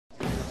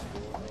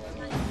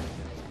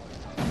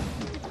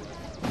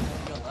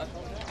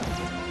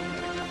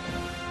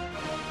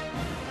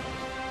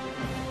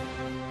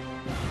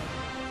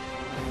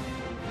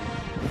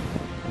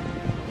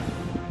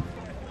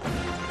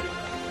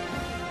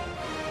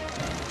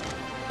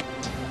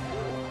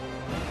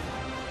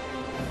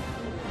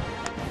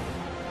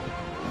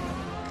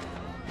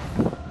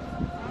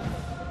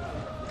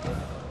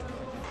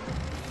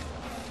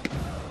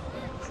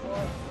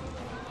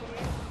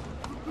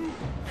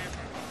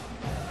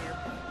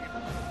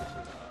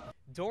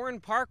Doran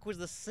Park was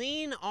the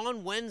scene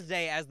on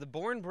Wednesday as the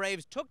Bourne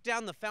Braves took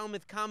down the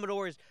Famouth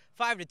Commodores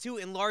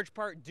 5-2 in large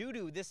part due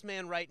to this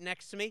man right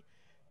next to me,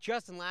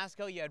 Justin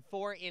Lasko. You had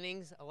 4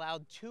 innings,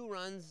 allowed 2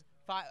 runs,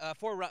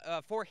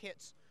 4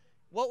 hits.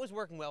 What was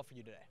working well for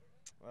you today?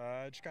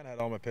 I just kind of had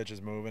all my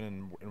pitches moving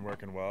and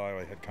working well.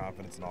 I had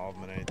confidence in all of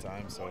them at any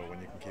time, so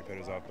when you can keep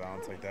hitters off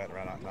balance like that,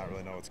 not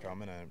really know what's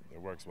coming, and it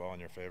works well in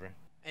your favor.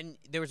 And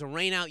there was a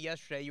rain out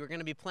yesterday. You were going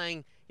to be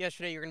playing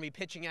yesterday. You were going to be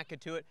pitching at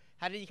Katuitt.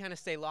 How did you kind of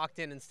stay locked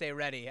in and stay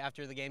ready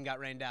after the game got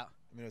rained out?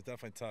 I mean, it was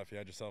definitely tough. You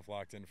had yourself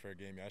locked in for a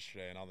game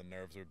yesterday, and all the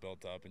nerves were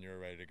built up, and you were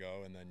ready to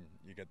go, and then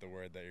you get the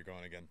word that you're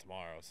going again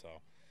tomorrow. So,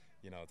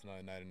 it's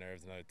another night of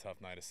nerves, another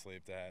tough night of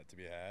sleep to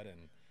be had,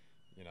 and,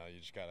 you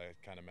just got to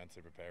kind of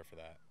mentally prepare for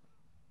that.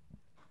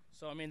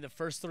 So, I mean, the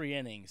first 3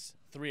 innings,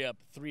 3 up,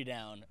 3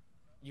 down,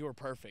 you were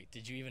perfect.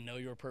 Did you even know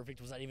you were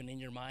perfect? Was that even in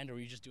your mind, or were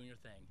you just doing your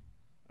thing?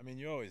 I mean,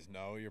 you always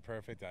know you're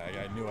perfect.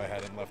 I knew I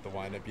hadn't left the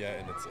windup yet,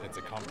 and it's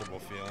a comfortable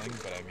feeling.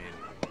 But I mean,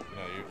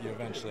 you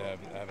eventually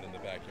have it in the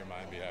back of your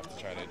mind, but you have to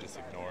try to just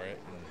ignore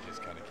it and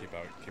just kind of keep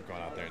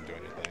going out there and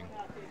doing your thing.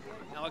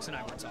 Alex and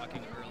I were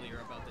talking earlier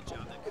about the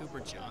job that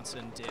Cooper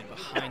Johnson did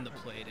behind the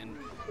plate, and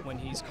when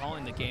he's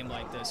calling the game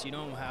like this, you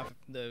don't have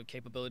the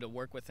capability to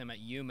work with him at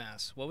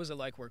UMass. What was it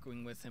like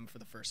working with him for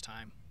the first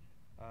time?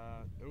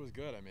 It was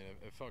good. I mean,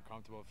 it felt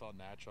comfortable. It felt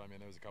natural. I mean,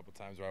 there was a couple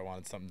times where I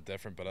wanted something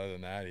different, but other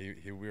than that,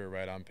 we were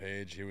right on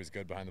page. He was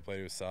good behind the plate.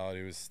 He was solid.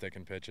 He was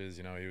sticking pitches.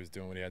 He was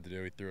doing what he had to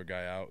do. He threw a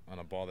guy out on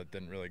a ball that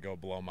didn't really go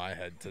below my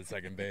head to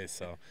second base.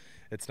 So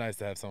it's nice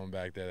to have someone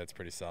back there that's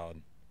pretty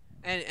solid.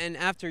 And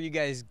after you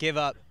guys give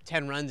up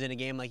 10 runs in a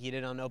game like you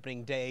did on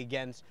opening day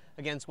against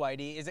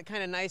YD, is it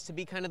kind of nice to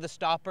be kind of the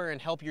stopper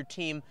and help your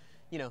team,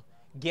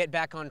 get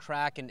back on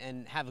track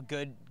and have a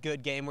good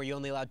game where you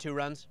only allowed 2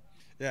 runs?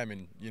 Yeah, I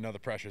mean, the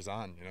pressure's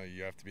on.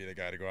 You have to be the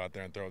guy to go out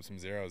there and throw up some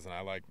zeros, and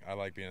I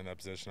like being in that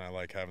position. I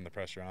like having the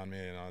pressure on me.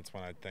 It's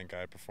when I think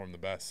I perform the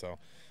best. So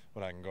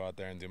when I can go out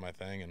there and do my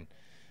thing and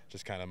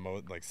just kind of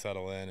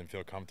settle in and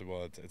feel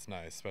comfortable, it's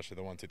nice. Especially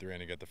the 1, 2, 3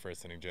 and to get the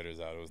first inning jitters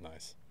out. It was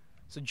nice.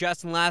 So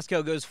Justin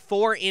Lasko goes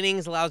 4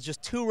 innings, allows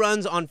just 2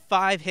 runs on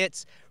 5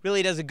 hits.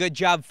 Really does a good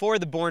job for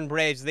the Bourne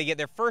Braves. They get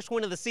their first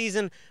win of the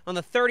season on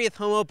the 30th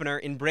home opener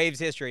in Braves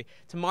history.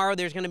 Tomorrow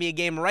there's going to be a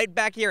game right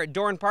back here at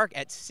Doran Park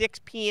at 6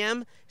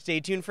 p.m.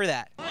 Stay tuned for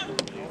that.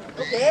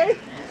 Okay.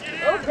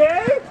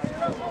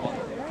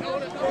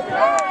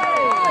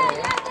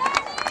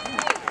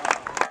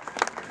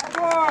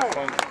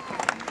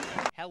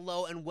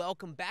 Hello and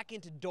welcome back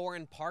into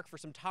Doran Park for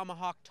some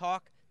Tomahawk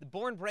Talk. The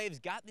Bourne Braves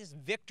got this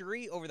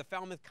victory over the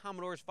Famouth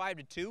Commodores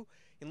 5-2,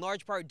 in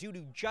large part due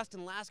to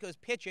Justin Lasko's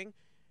pitching.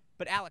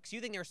 But Alex,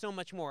 you think there's so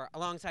much more.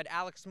 Alongside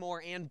Alex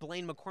Moore and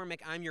Blaine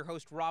McCormick, I'm your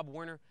host, Rob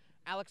Werner.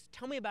 Alex,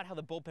 tell me about how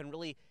the bullpen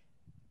really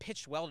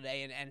pitched well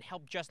today and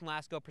helped Justin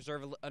Lasko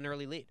preserve an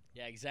early lead.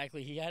 Yeah,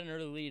 exactly. He had an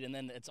early lead, and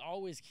then it's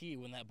always key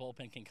when that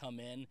bullpen can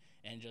come in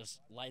and just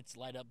light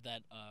up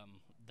that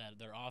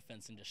their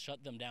offense and just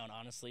shut them down,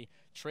 honestly.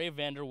 Trey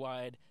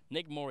Vanderweide,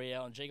 Nick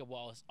Morial, and Jacob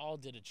Wallace all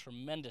did a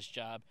tremendous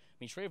job. I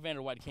mean, Trey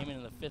Vanderweide came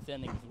in the 5th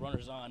inning with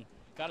runners on,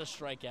 got a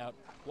strikeout,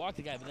 walked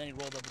the guy, but then he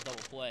rolled up a double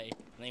play,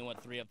 and then he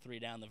went 3 up, 3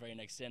 down the very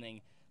next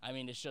inning. I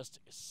mean, it's just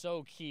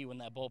so key when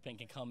that bullpen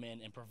can come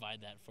in and provide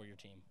that for your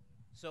team.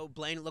 So,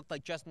 Blaine, it looked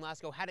like Justin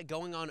Lasko had it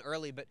going on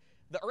early, but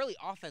the early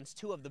offense,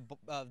 too, of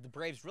the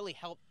Braves really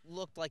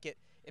looked like it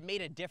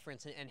made a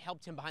difference and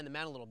helped him behind the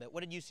mound a little bit.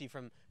 What did you see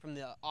from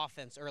the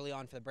offense early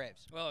on for the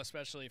Braves? Well,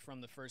 especially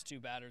from the first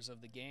 2 batters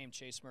of the game,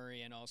 Chase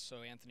Murray and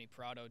also Anthony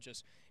Prado,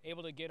 just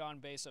able to get on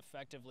base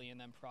effectively, and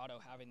then Prado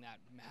having that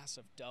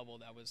massive double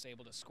that was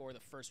able to score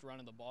the first run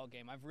of the ball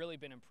game. I've really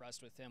been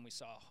impressed with him. We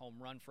saw a home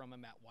run from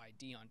him at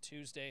YD on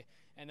Tuesday,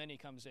 and then he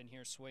comes in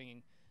here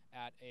swinging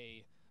at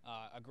a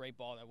great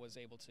ball that was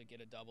able to get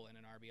a double and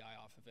an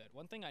RBI off of it.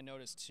 One thing I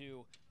noticed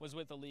too was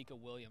with Alika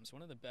Williams,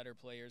 one of the better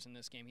players in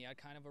this game. He had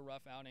kind of a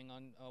rough outing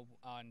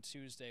on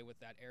Tuesday with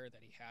that error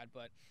that he had,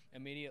 but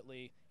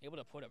immediately able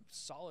to put a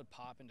solid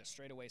pop into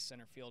straightaway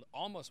center field,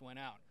 almost went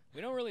out. We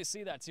don't really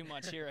see that too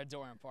much here at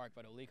Doran Park,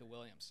 but Alika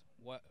Williams,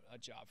 what a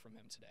job from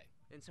him today.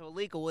 And so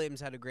Alika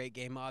Williams had a great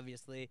game,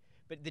 obviously,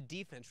 but the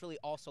defense really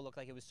also looked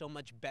like it was so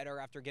much better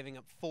after giving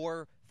up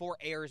four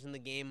errors in the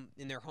game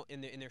in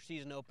their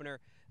season opener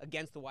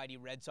against the YD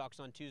Red Sox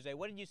on Tuesday.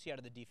 What did you see out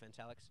of the defense,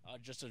 Alex?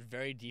 Just a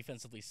very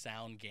defensively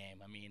sound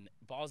game. I mean,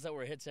 balls that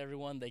were hits to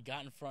everyone, they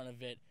got in front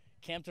of it,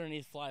 camped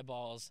underneath fly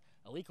balls.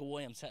 Alika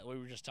Williams, we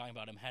were just talking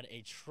about him, had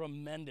a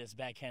tremendous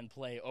backhand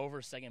play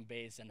over second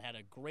base and had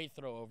a great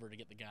throw over to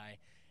get the guy.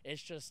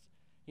 It's just,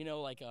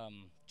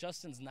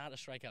 Justin's not a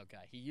strikeout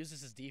guy. He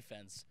uses his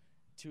defense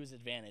to his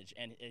advantage,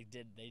 and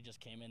they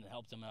just came in and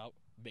helped him out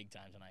big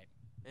time tonight.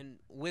 And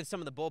with some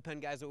of the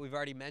bullpen guys that we've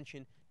already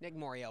mentioned, Nick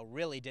Morial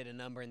really did a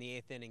number in the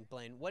 8th inning.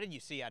 Blaine, what did you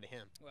see out of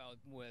him? Well,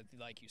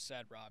 like you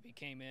said, Rob, he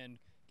came in,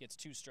 gets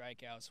 2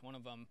 strikeouts. One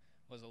of them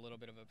was a little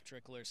bit of a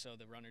trickler, so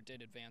the runner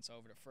did advance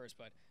over to first,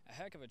 but a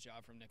heck of a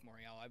job from Nick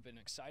Morial. I've been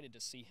excited to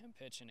see him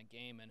pitch in a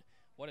game, and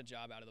what a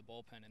job out of the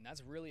bullpen, and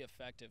that's really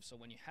effective. So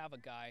when you have a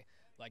guy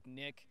like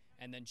Nick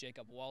and then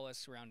Jacob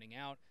Wallace rounding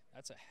out,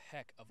 that's a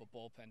heck of a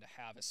bullpen to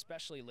have,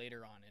 especially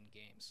later on in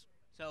games.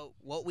 So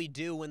what we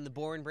do when the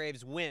Bourne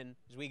Braves win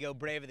is we go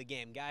Brave of the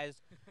game.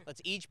 Guys,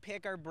 let's each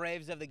pick our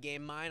Braves of the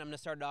game. Mine, I'm going to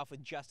start it off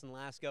with Justin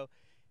Lasko,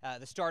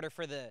 the starter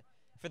for the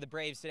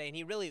Braves today, and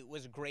he really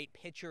was a great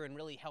pitcher and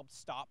really helped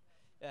stop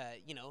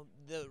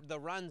the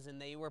runs,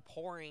 and they were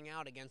pouring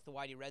out against the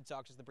Whitey Red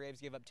Sox as the Braves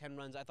gave up 10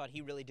 runs. I thought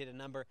he really did a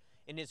number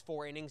in his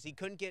 4 innings. He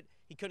couldn't get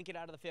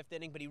out of the 5th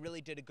inning, but he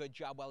really did a good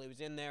job while he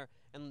was in there,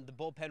 and the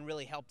bullpen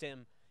really helped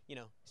him,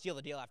 seal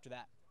the deal after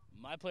that.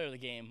 My player of the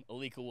game,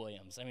 Alika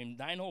Williams. I mean,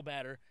 9-hole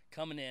batter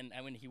coming in.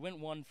 I mean, he went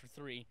 1 for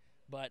 3,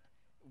 but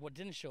what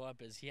didn't show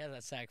up is he had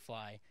that sac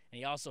fly, and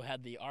he also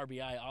had the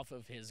RBI off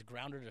of his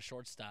grounder to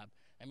shortstop.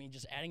 I mean,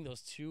 just adding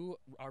those 2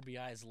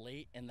 RBIs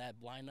late in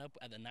that lineup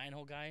at the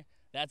 9-hole guy,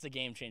 that's a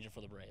game changer for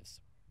the Braves.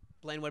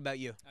 Blaine, what about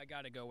you? I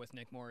got to go with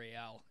Nick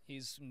Morial.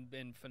 He's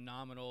been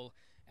phenomenal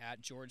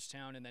at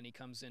Georgetown, and then he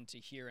comes into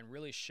here and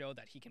really showed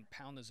that he can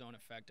pound the zone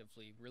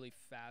effectively. Really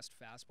fast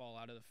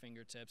fastball out of the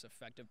fingertips,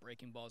 effective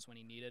breaking balls when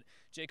he needed.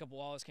 Jacob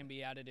Wallace can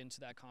be added into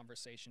that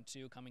conversation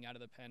too, coming out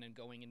of the pen and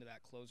going into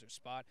that closer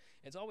spot.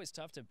 It's always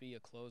tough to be a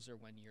closer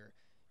when you're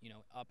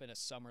up in a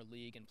summer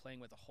league and playing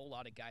with a whole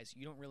lot of guys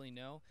you don't really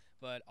know,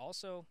 but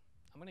also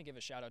I'm going to give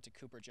a shout out to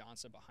Cooper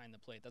Johnson behind the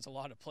plate. That's a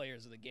lot of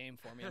players of the game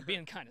for me. I'm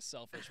being kind of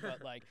selfish,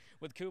 but like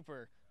with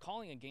Cooper,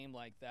 calling a game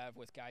like that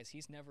with guys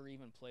he's never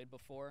even played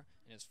before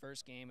in his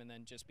first game and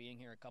then just being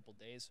here a couple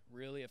days,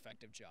 really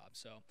effective job.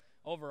 So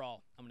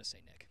overall, I'm going to say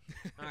Nick.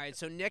 All right,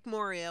 so Nick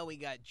Morial, we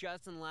got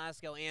Justin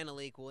Lasko and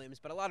Alika Williams,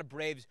 but a lot of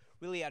Braves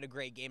really had a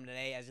great game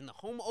today, as in the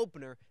home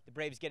opener, the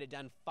Braves get it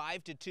done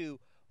 5-2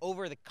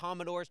 over the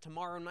Commodores.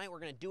 Tomorrow night, we're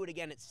going to do it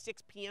again at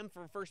 6 p.m.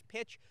 for first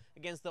pitch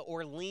against the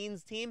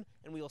Orleans team,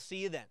 and we will see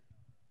you then.